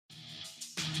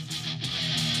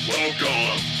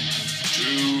Welcome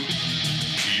to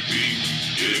Keeping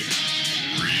It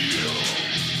Real.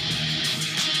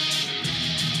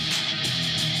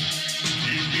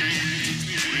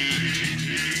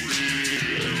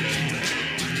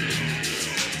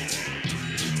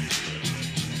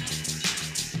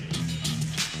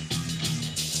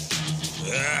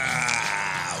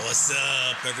 What's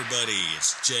up, everybody?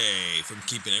 It's Jay from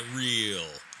Keeping It Real.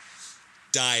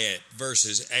 Diet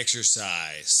versus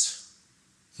exercise.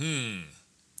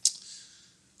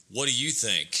 What do you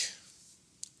think?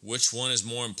 Which one is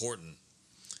more important?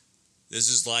 This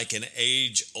is like an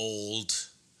age-old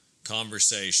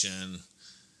conversation.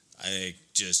 I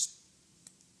just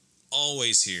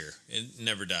always hear. It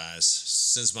never dies.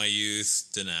 Since my youth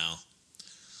to now.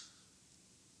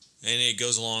 And it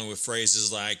goes along with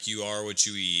phrases like, you are what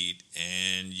you eat,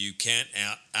 and you can't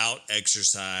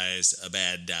out-exercise a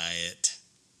bad diet.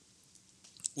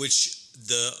 Which,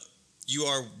 you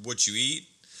are what you eat,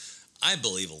 I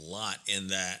believe a lot in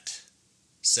that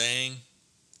saying,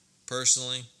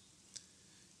 personally.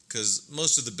 Because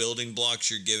most of the building blocks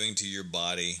you're giving to your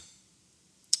body,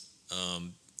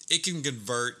 it can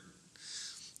convert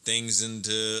things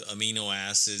into amino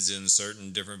acids and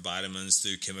certain different vitamins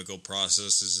through chemical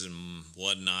processes and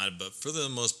whatnot. But for the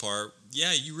most part,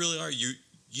 yeah, you really are.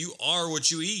 You are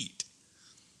what you eat.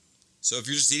 So if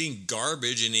you're just eating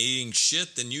garbage and eating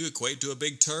shit, then you equate to a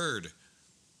big turd.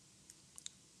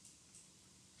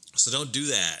 So don't do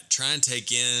that. Try and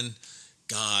take in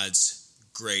God's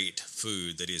great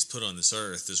food that He has put on this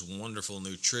earth, this wonderful,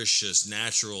 nutritious,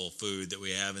 natural food that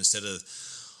we have, instead of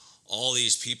all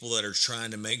these people that are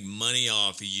trying to make money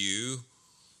off of you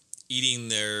eating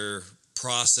their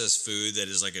processed food that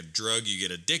is like a drug you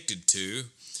get addicted to,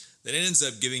 that ends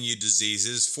up giving you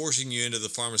diseases, forcing you into the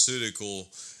pharmaceutical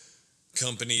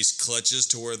companies' clutches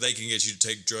to where they can get you to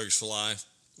take drugs for life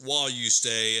while you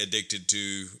stay addicted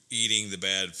to eating the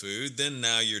bad food. Then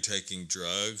now you're taking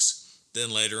drugs. Then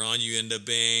later on you end up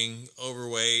being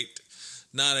overweight,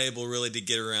 not able really to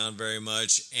get around very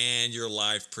much, and your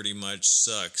life pretty much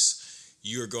sucks.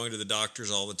 You are going to the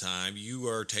doctors all the time. You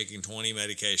are taking 20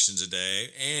 medications a day,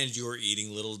 and you're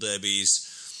eating Little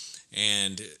Debbie's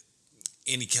and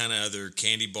any kind of other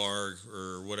candy bar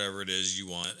or whatever it is you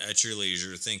want at your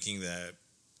leisure, thinking that,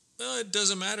 well, it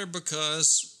doesn't matter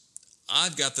because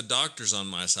I've got the doctors on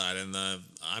my side and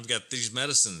I've got these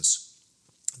medicines.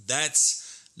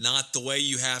 That's not the way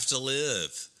you have to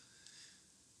live.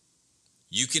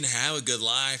 You can have a good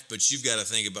life, but you've got to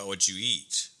think about what you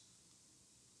eat.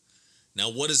 Now,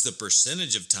 what is the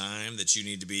percentage of time that you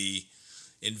need to be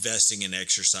investing in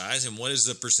exercise, and what is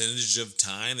the percentage of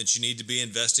time that you need to be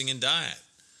investing in diet?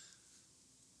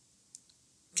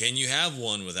 Can you have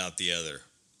one without the other?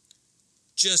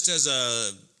 Just as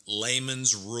a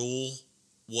layman's rule,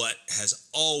 what has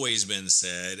always been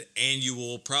said, and you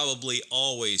will probably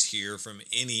always hear from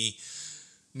any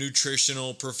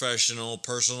nutritional professional,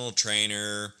 personal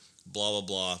trainer, blah, blah,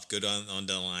 blah, go on down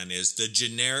the line, is the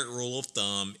generic rule of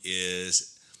thumb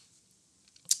is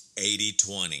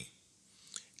 80-20.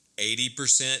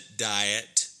 80%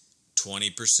 diet,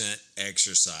 20%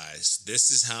 exercise. This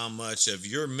is how much of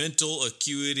your mental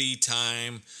acuity,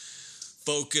 time,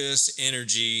 focus,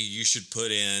 energy you should put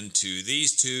into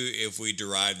these two if we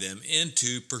derive them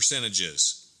into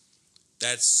percentages.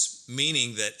 That's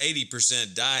meaning that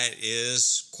 80% diet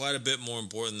is quite a bit more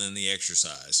important than the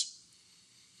exercise.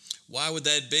 Why would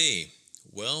that be?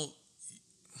 Well,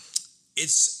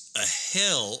 it's a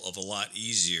hell of a lot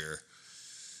easier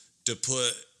to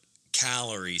put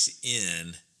calories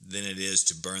in than it is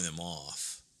to burn them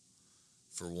off.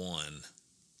 For one,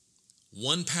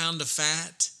 1 pound of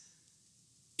fat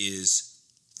is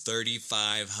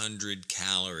 3,500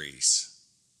 calories.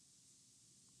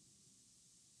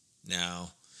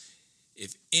 Now,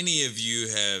 if any of you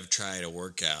have tried a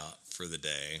workout for the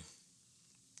day,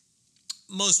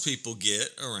 most people get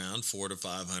around 400 to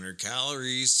 500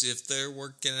 calories if they're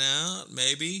working out.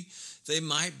 Maybe they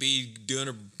might be doing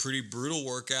a pretty brutal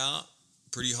workout,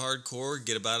 pretty hardcore,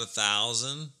 get about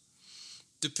 1,000.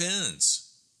 Depends.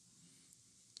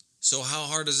 So how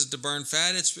hard is it to burn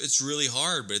fat? It's really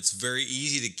hard, but it's very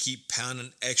easy to keep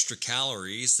pounding extra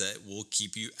calories that will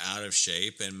keep you out of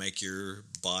shape and make your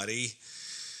body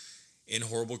in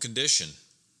horrible condition.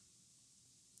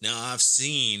 Now, I've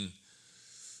seen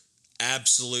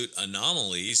absolute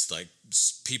anomalies, like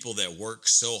people that work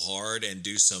so hard and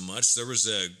do so much. There was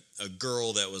a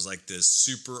girl that was like this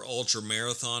super ultra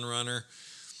marathon runner,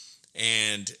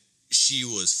 and she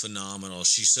was phenomenal.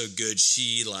 She's so good.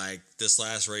 She, like, this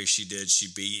last race she did, she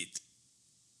beat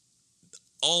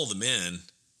all the men,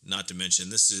 not to mention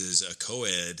this is a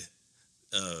co-ed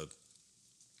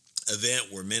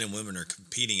event where men and women are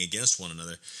competing against one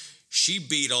another. She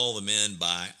beat all the men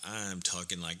by, I'm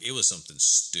talking like it was something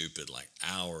stupid, like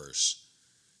hours,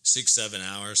 6-7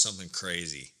 hours, something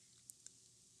crazy.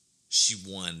 She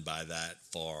won by that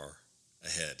far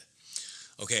ahead.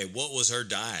 Okay, what was her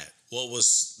diet? What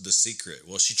was the secret?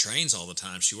 Well, she trains all the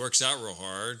time. She works out real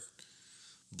hard.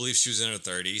 I believe she was in her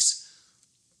 30s.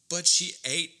 But she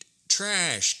ate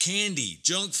trash, candy,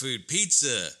 junk food,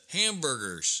 pizza,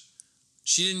 hamburgers.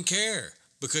 She didn't care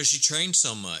because she trained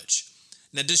so much.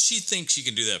 Now, does she think she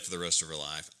can do that for the rest of her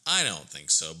life? I don't think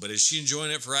so. But is she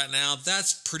enjoying it for right now?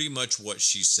 That's pretty much what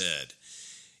she said.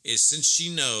 Is since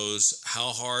she knows how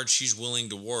hard she's willing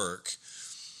to work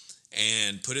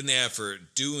and put in the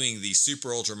effort doing these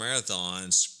super ultra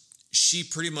marathons, she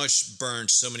pretty much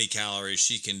burns so many calories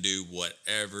she can do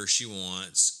whatever she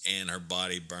wants, and her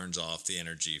body burns off the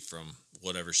energy from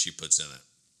whatever she puts in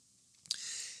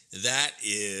it. That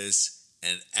is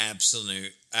an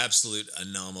absolute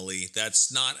anomaly.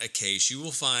 That's not a case you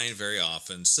will find very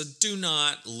often. So do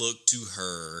not look to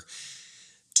her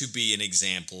to be an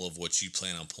example of what you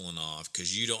plan on pulling off,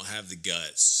 because you don't have the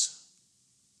guts.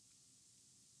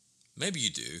 Maybe you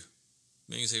do.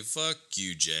 Maybe you say, fuck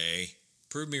you, Jay.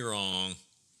 Prove me wrong.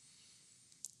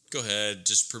 Go ahead,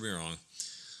 just prove me wrong.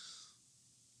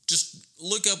 Just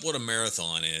look up what a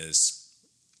marathon is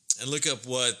and look up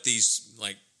what these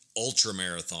like ultra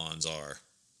marathons are.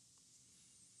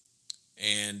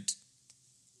 And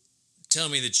tell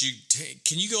me that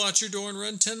can you go out your door and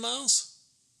run 10 miles?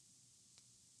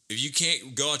 If you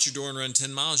can't go out your door and run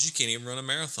 10 miles, you can't even run a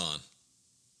marathon.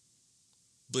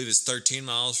 I believe it's 13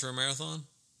 miles for a marathon.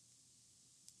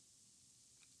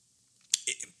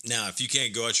 Now, if you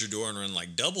can't go out your door and run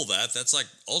like double that, that's like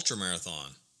ultra marathon.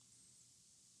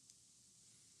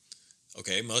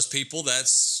 Okay, most people,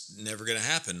 that's never going to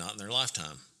happen, not in their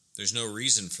lifetime. There's no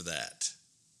reason for that.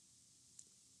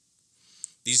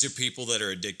 These are people that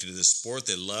are addicted to the sport.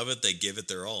 They love it. They give it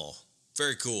their all.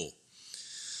 Very cool.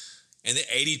 And the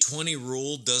 80-20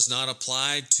 rule does not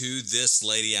apply to this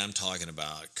lady I'm talking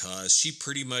about, because she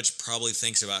pretty much probably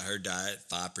thinks about her diet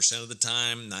 5% of the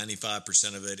time.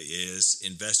 95% of it is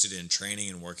invested in training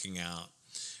and working out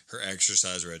her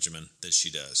exercise regimen that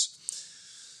she does.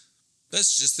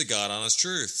 That's just the God honest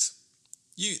truth.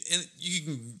 You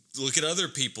can look at other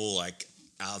people like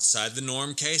outside the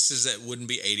norm cases that wouldn't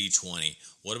be 80-20.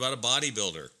 What about a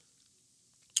bodybuilder?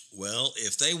 Well,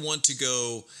 if they want to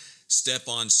go step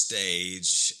on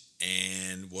stage,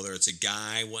 and whether it's a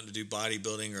guy wanting to do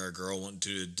bodybuilding or a girl wanting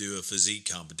to do a physique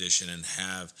competition and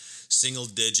have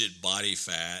single-digit body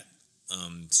fat,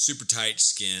 super tight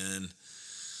skin,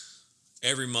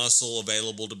 every muscle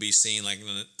available to be seen like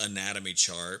an anatomy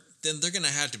chart, then they're going to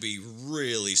have to be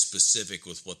really specific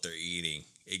with what they're eating.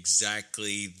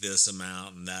 Exactly this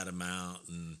amount and that amount,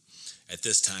 and at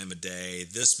this time of day,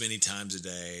 this many times a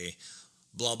day,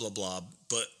 blah, blah, blah.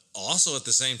 But also, at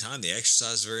the same time, the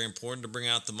exercise is very important to bring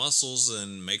out the muscles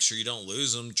and make sure you don't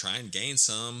lose them. Try and gain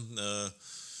some.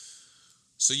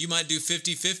 So you might do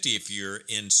 50-50 if you're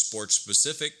in sports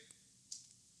specific.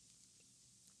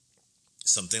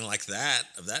 Something like that,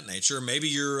 of that nature. Or maybe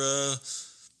you're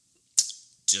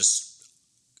just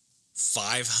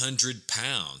 500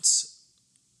 pounds.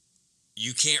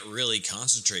 You can't really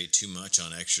concentrate too much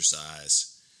on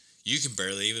exercise. You can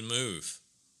barely even move.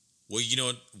 Well, you know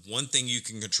what? One thing you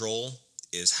can control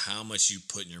is how much you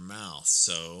put in your mouth.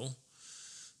 So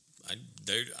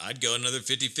I'd go another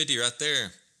 50-50 right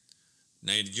there.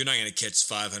 Now, you're not going to catch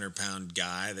a 500-pound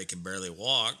guy that can barely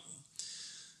walk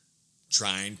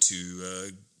trying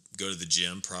to go to the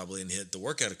gym probably and hit the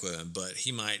workout equipment. But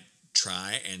he might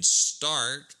try and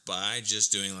start by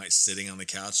just doing like sitting on the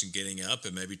couch and getting up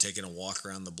and maybe taking a walk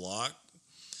around the block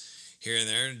here and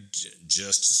there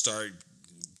just to start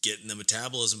getting the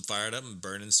metabolism fired up and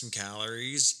burning some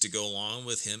calories to go along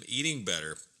with him eating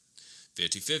better.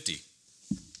 50-50.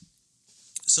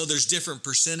 So there's different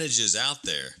percentages out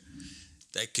there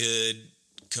that could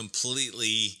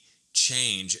completely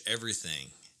change everything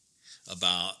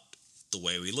about the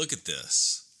way we look at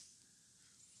this.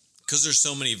 Because there's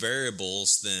so many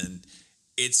variables, then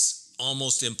it's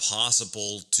almost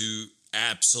impossible to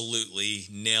absolutely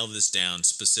nail this down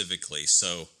specifically.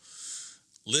 So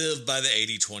live by the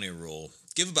 80-20 rule.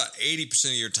 Give about 80%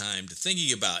 of your time to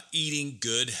thinking about eating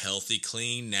good, healthy,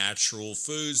 clean, natural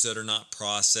foods that are not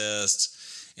processed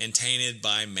and tainted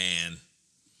by man.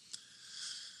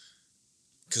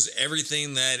 Because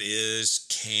everything that is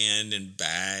canned and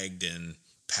bagged and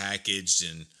packaged,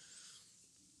 and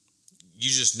you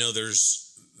just know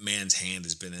there's man's hand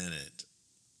has been in it.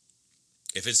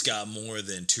 If it's got more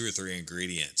than 2 or 3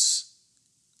 ingredients,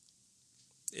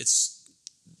 it's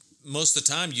most of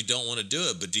the time you don't want to do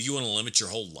it, but do you want to limit your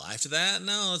whole life to that?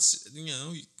 No, it's,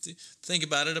 think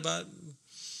about it about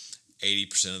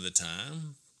 80% of the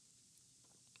time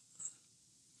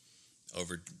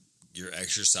over your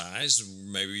exercise.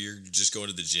 Maybe you're just going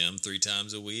to the gym 3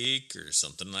 times a week or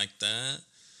something like that.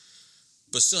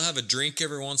 But still have a drink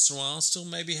every once in a while. Still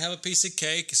maybe have a piece of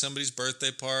cake, somebody's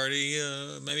birthday party,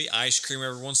 maybe ice cream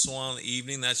every once in a while in the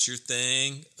evening. That's your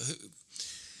thing.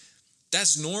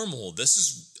 That's normal. This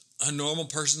is a normal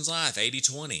person's life,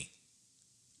 80-20.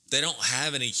 They don't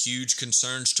have any huge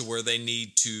concerns to where they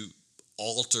need to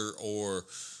alter or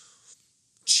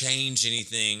change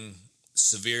anything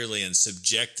severely and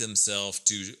subject themselves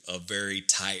to a very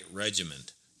tight regimen.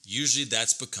 Usually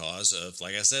that's because of,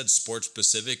 like I said,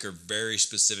 sport-specific or very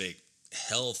specific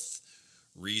health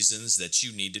reasons that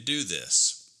you need to do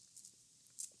this.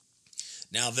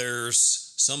 Now,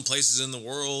 there's some places in the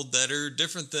world that are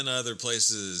different than other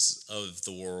places of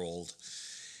the world.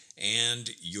 And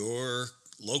your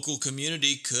local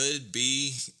community could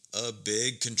be a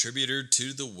big contributor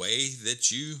to the way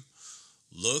that you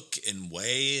look and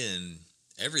weigh and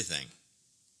everything.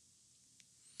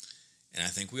 And I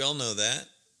think we all know that.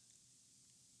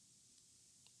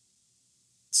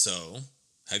 So,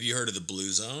 have you heard of the Blue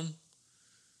Zone?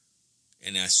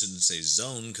 And I shouldn't say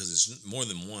zone because it's more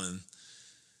than one.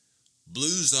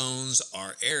 Blue zones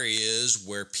are areas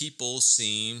where people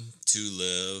seem to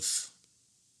live.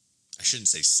 I shouldn't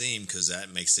say seem because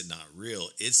that makes it not real.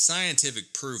 It's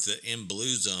scientific proof that in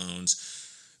blue zones,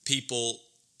 people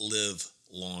live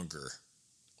longer,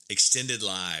 extended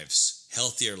lives,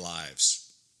 healthier lives.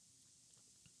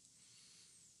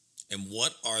 And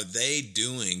what are they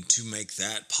doing to make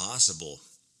that possible?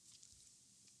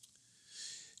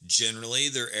 Generally,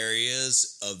 they're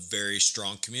areas of very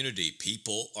strong community.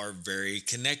 People are very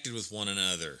connected with one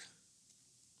another.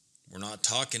 We're not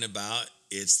talking about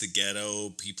it's the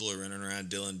ghetto, people are running around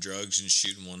dealing drugs and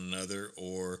shooting one another,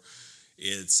 or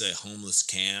it's a homeless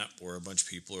camp where a bunch of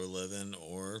people are living,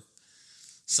 or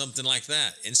something like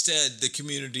that. Instead, the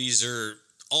communities are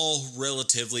all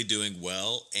relatively doing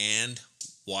well and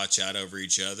watch out over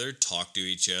each other, talk to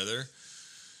each other.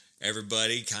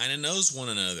 Everybody kind of knows one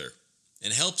another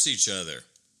and helps each other.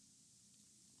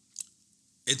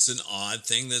 It's an odd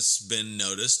thing that's been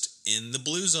noticed in the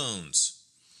blue zones.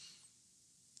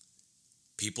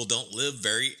 People don't live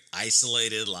very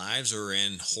isolated lives or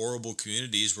in horrible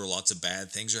communities where lots of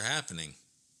bad things are happening.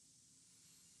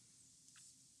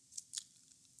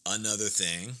 Another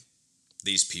thing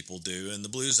these people do in the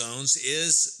blue zones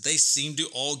is they seem to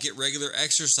all get regular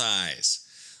exercise,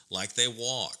 like they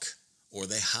walk, or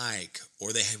they hike,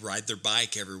 or they ride their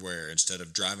bike everywhere instead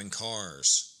of driving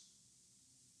cars.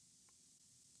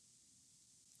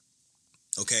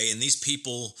 Okay, and these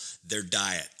people, their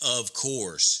diet, of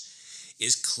course,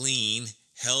 is clean,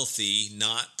 healthy,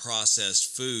 not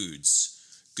processed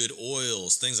foods, good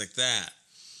oils, things like that.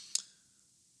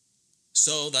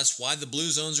 So that's why the blue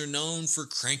zones are known for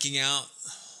cranking out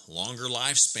longer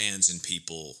lifespans in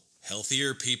people,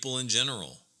 healthier people in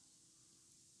general.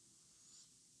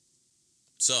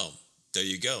 So, there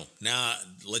you go. Now,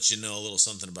 I'll let you know a little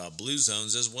something about blue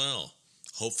zones as well.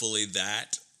 Hopefully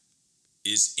that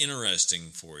is interesting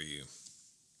for you.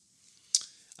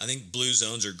 I think blue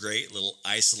zones are great little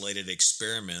isolated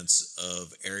experiments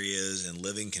of areas and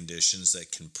living conditions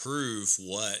that can prove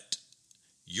what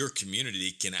your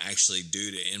community can actually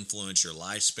do to influence your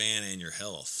lifespan and your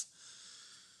health.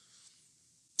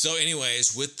 So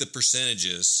anyways, with the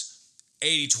percentages,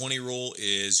 80-20 rule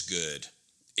is good.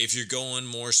 If you're going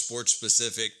more sports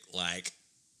specific, like,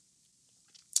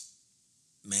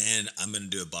 man, I'm going to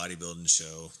do a bodybuilding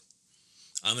show,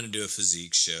 I'm going to do a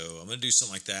physique show, I'm going to do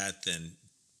something like that, then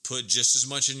put just as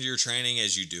much into your training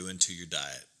as you do into your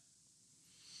diet.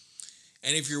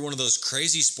 And if you're one of those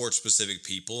crazy sports-specific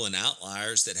people and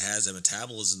outliers that has a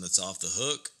metabolism that's off the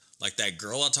hook, like that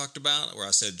girl I talked about, where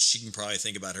I said she can probably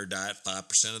think about her diet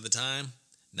 5% of the time,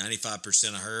 95%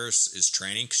 of hers is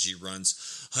training because she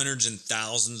runs hundreds and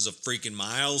thousands of freaking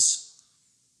miles.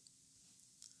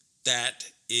 That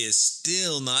is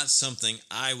still not something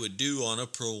I would do on a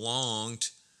prolonged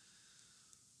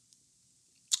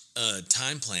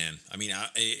time plan. I mean,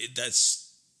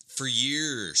 that's for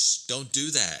years. Don't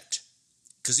do that.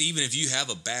 Because even if you have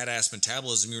a badass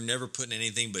metabolism, you're never putting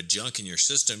anything but junk in your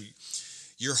system.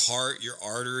 Your heart, your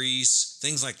arteries,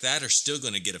 things like that are still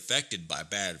going to get affected by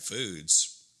bad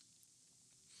foods.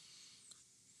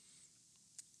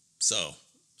 So,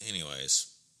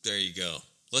 anyways, there you go.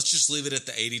 Let's just leave it at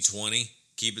the 80-20.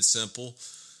 Keep it simple.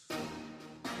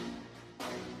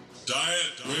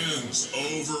 Diet wins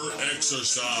over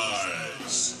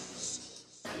exercise.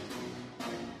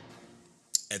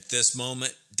 At this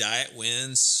moment, diet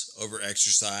wins over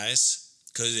exercise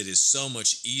because it is so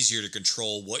much easier to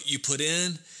control what you put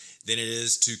in than it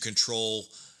is to control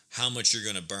how much you're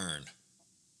going to burn.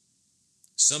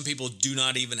 Some people do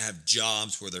not even have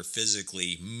jobs where they're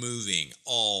physically moving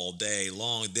all day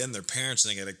long. Then their parents,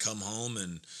 and they got to come home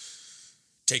and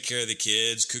take care of the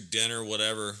kids, cook dinner,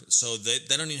 whatever. So they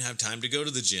don't even have time to go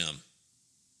to the gym.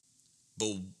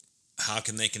 But how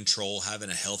can they control having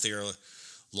a healthier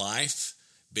life,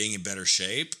 being in better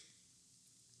shape?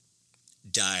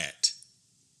 Diet.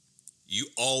 You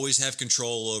always have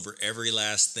control over every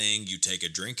last thing you take a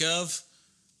drink of,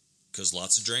 because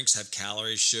lots of drinks have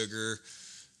calories, sugar,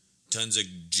 tons of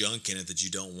junk in it that you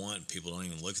don't want. People don't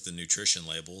even look at the nutrition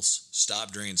labels.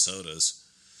 Stop drinking sodas.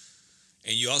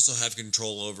 And you also have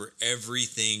control over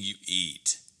everything you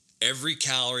eat. Every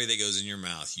calorie that goes in your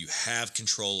mouth, you have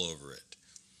control over it.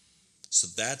 So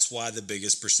that's why the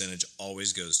biggest percentage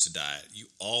always goes to diet. You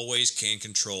always can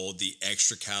control the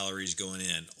extra calories going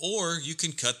in. Or you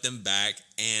can cut them back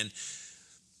and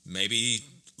maybe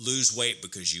lose weight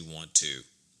because you want to.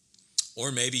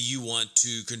 Or maybe you want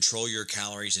to control your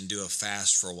calories and do a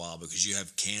fast for a while because you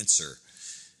have cancer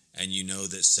and you know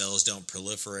that cells don't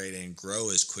proliferate and grow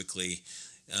as quickly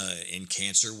in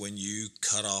cancer when you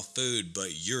cut off food.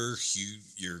 But your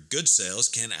good cells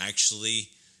can actually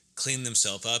clean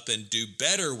themselves up and do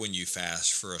better when you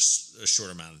fast for a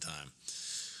short amount of time.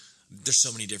 There's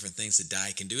so many different things that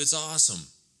diet can do. It's awesome.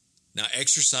 Now,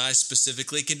 exercise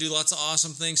specifically can do lots of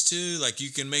awesome things too. Like you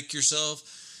can make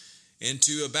yourself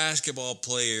into a basketball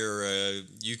player,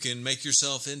 you can make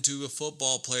yourself into a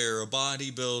football player, a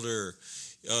bodybuilder,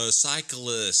 a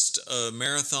cyclist, a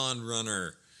marathon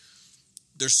runner.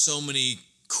 There's so many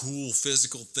cool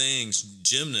physical things.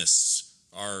 Gymnasts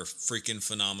are freaking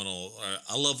phenomenal.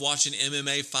 I love watching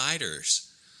MMA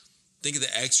fighters. Think of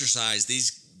the exercise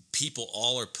these people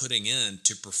all are putting in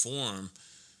to perform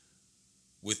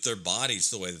with their bodies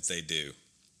the way that they do.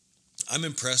 I'm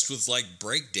impressed with like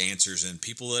break dancers and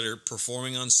people that are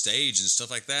performing on stage and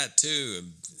stuff like that too.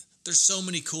 There's so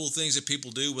many cool things that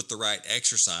people do with the right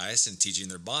exercise and teaching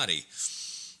their body.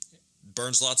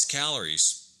 Burns lots of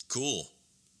calories. Cool.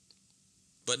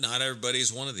 But not everybody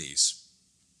is one of these.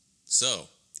 So,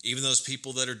 even those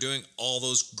people that are doing all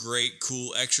those great,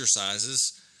 cool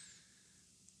exercises,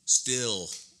 still,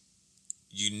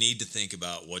 you need to think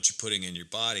about what you're putting in your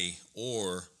body,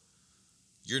 or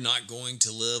you're not going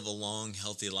to live a long,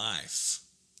 healthy life.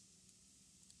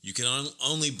 You can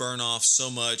only burn off so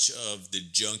much of the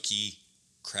junky,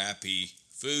 crappy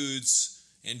foods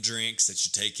and drinks that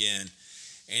you take in,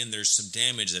 and there's some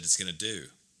damage that it's going to do.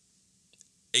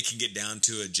 It can get down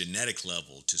to a genetic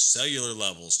level, to cellular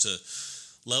levels,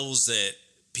 to levels that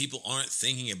people aren't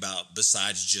thinking about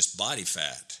besides just body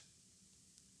fat.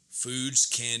 Foods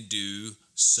can do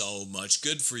so much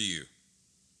good for you.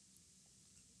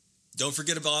 Don't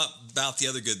forget about the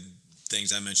other good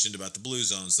things I mentioned about the blue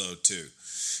zones, though, too.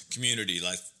 Community,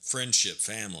 like friendship,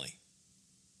 family.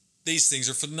 These things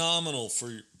are phenomenal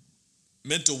for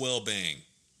mental well-being,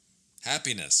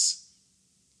 happiness.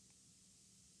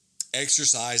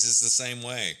 Exercise is the same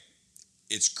way.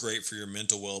 It's great for your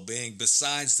mental well-being,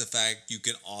 besides the fact you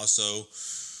can also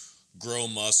grow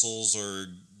muscles or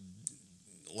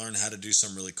learn how to do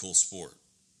some really cool sport.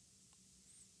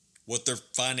 What they're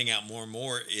finding out more and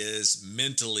more is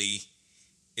mentally,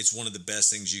 it's one of the best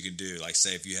things you can do. Like,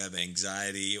 say, if you have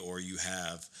anxiety or you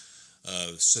have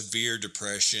severe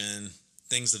depression,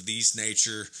 things of these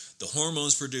nature, the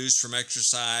hormones produced from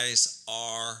exercise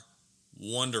are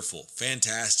wonderful,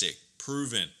 fantastic,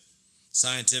 proven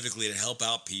scientifically to help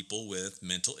out people with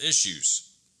mental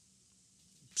issues.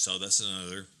 So that's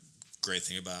another great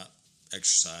thing about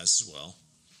exercise as well.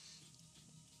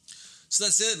 So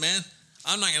that's it, man.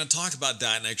 I'm not going to talk about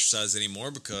diet and exercise anymore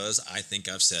because I think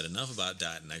I've said enough about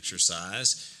diet and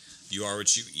exercise. You are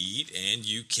what you eat, and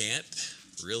you can't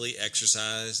really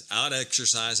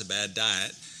out-exercise a bad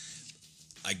diet.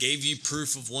 I gave you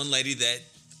proof of one lady that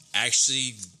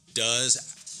actually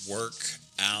does work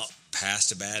out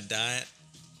past a bad diet.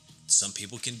 Some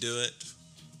people can do it.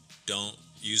 Don't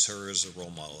use her as a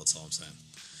role model. That's all I'm saying.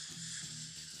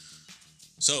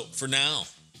 So, for now,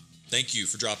 thank you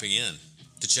for dropping in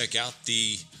to check out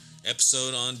the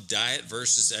episode on diet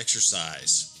versus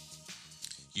exercise.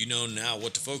 You know now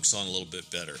what to focus on a little bit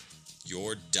better.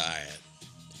 Your diet.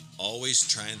 Always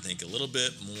try and think a little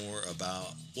bit more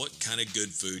about what kind of good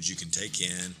foods you can take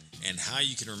in and how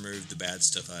you can remove the bad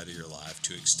stuff out of your life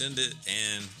to extend it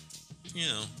and,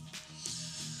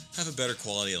 have a better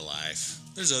quality of life.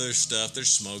 There's other stuff. There's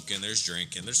smoking. There's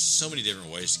drinking. There's so many different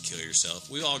ways to kill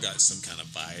yourself. We all got some kind of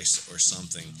vice or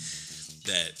something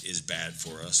that is bad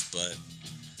for us, but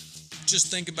just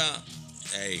think about,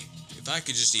 hey, if I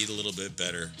could just eat a little bit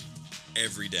better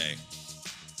every day,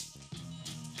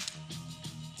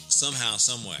 somehow,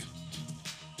 some way,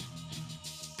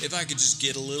 if I could just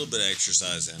get a little bit of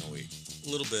exercise in a week, a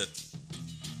little bit,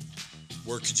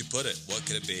 where could you put it? What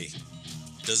could it be?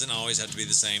 It doesn't always have to be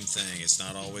the same thing. It's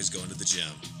not always going to the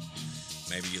gym.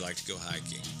 Maybe you like to go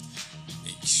hiking.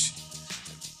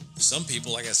 Some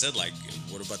people, like I said, like,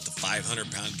 what about the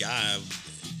 500-pound guy,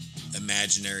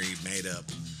 imaginary, made up?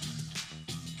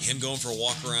 Him going for a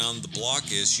walk around the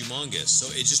block is humongous. So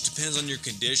it just depends on your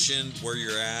condition, where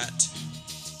you're at.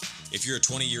 If you're a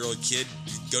 20-year-old kid,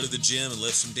 go to the gym and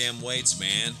lift some damn weights,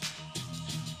 man.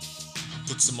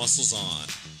 Put some muscles on.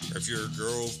 Or if you're a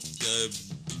girl,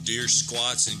 do your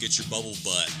squats and get your bubble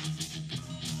butt.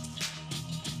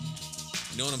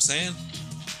 You know what I'm saying?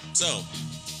 So,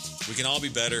 we can all be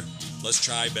better. Let's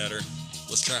try better.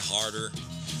 Let's try harder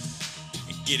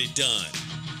and get it done.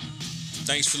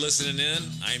 Thanks for listening in.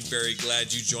 I'm very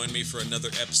glad you joined me for another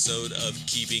episode of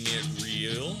Keeping It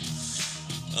Real.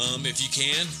 If you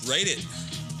can, rate it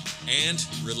and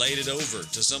relate it over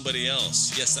to somebody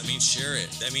else. Yes, that means share it.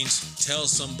 That means tell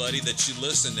somebody that you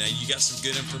listen and you got some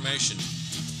good information.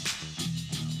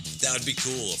 That would be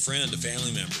cool. A friend, a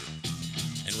family member.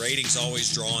 And ratings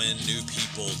always draw in new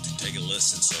people to take a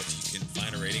listen. So if you can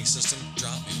find a rating system,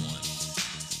 drop me one.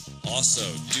 Also,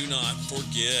 do not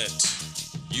forget,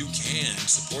 you can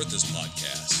support this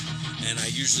podcast. And I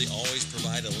usually always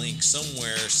provide a link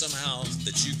somewhere, somehow,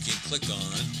 that you can click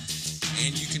on.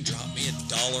 And you can drop me $1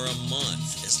 a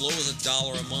month, as low as $1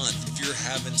 a month. If you're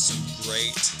having some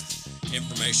great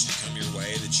information come your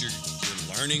way, that you're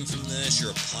learning from this,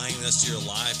 you're applying this to your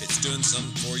life, it's doing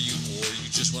something for you, or you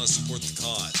just want to support the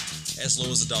cause, as low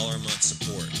as $1 a month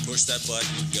support. Push that button,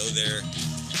 go there.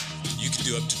 You can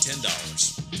do up to $10.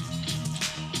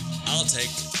 I'll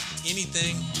take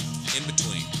anything in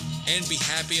between and be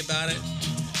happy about it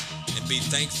and be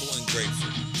thankful and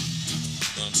grateful.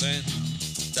 You know what I'm saying?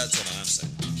 That's what I'm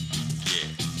saying. Yeah.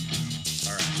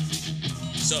 All right.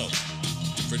 So,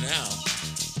 for now,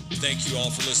 thank you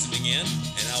all for listening in,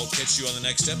 and I will catch you on the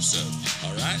next episode.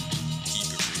 All right?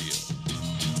 Keep it real.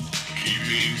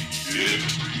 Keeping it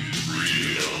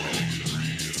real.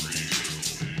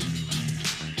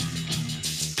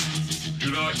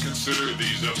 Do not consider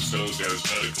these episodes as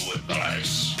medical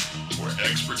advice or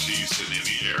expertise in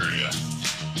any area.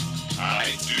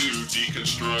 I do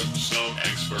deconstruct some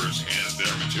experts and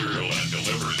their material and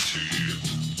deliver it to you.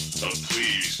 So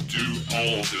please do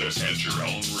all this at your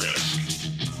own risk.